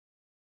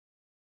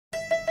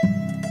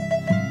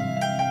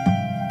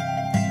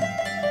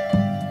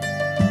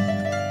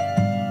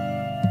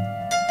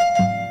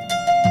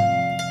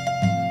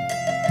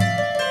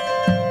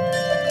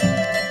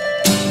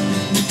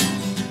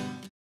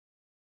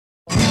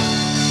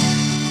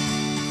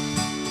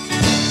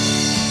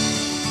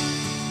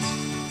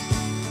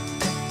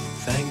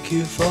Thank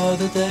you for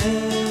the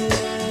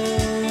days,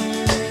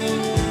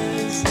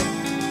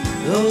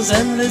 those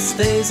endless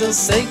days, those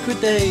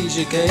sacred days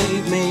you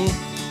gave me.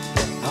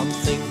 I'm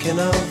thinking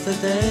of the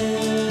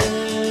days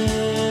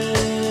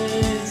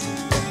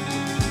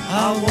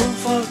I won't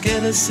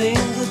forget a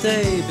single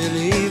day,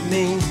 believe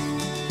me.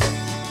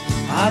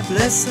 I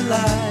bless the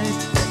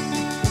light,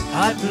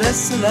 I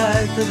bless the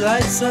light that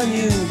lights on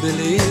you,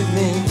 believe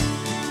me.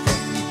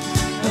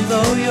 And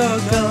though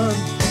you're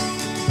gone,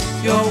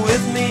 you're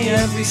with me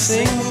every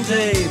single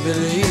day,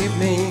 believe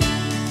me.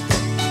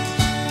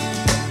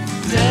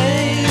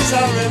 Days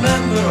I'll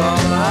remember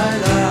all my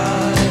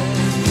life,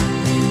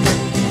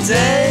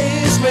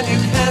 days when you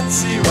can't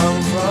see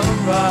wrong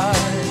from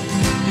right.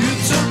 You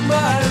took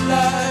my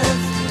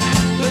life,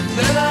 but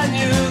then I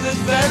knew that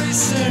very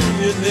soon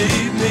you'd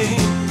leave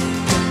me.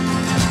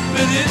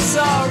 But it's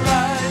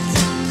alright,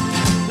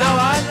 now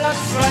I'm not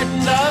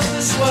frightened of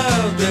this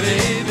world,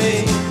 believe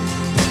me.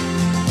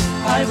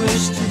 I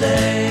wish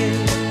today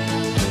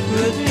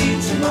would be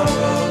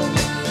tomorrow.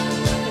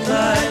 The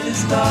night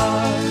is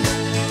dark,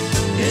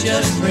 it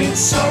just brings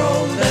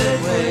sorrow, let it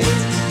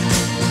wait.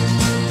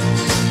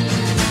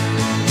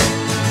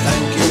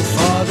 Thank you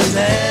for the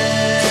days,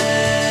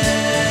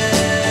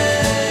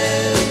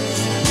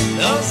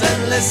 those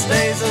endless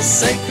days, those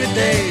sacred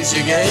days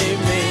you gave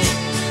me.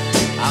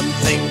 I'm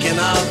thinking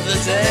of the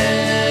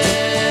days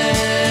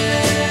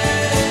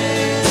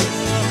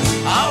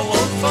I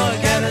won't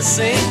forget a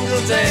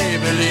single day,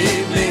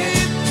 believe me.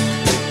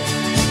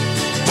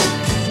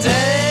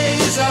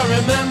 Days I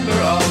remember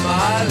all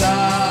my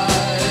life,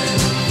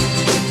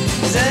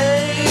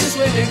 days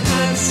when you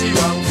can't see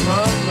wrong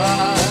from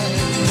right.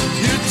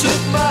 You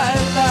took my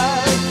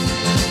life,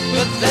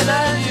 but then I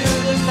knew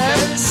that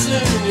very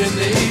soon you'd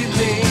leave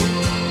me.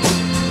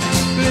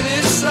 But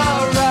it's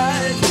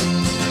alright,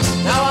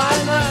 now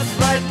I'm not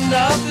frightened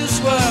of this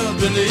world,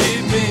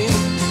 believe me.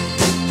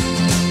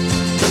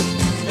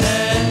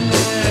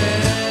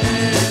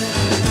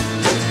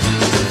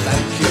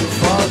 Thank you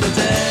for the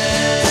days,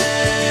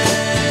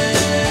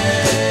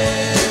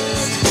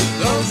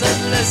 those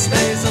endless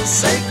days, those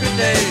sacred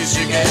days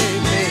you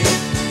gave me.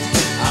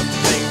 I'm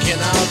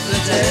thinking of the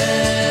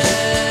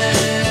days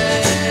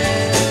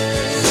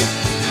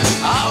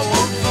I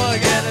won't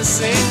forget a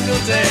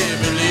single day,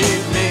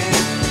 believe me.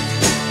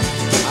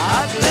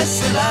 I bless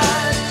the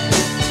light,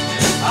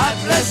 I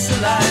bless the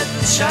light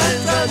that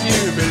shines on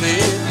you,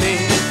 believe me.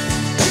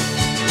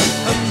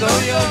 And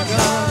though you're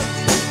gone,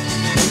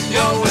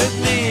 you're with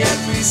me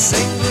every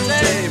single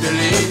day,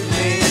 believe me.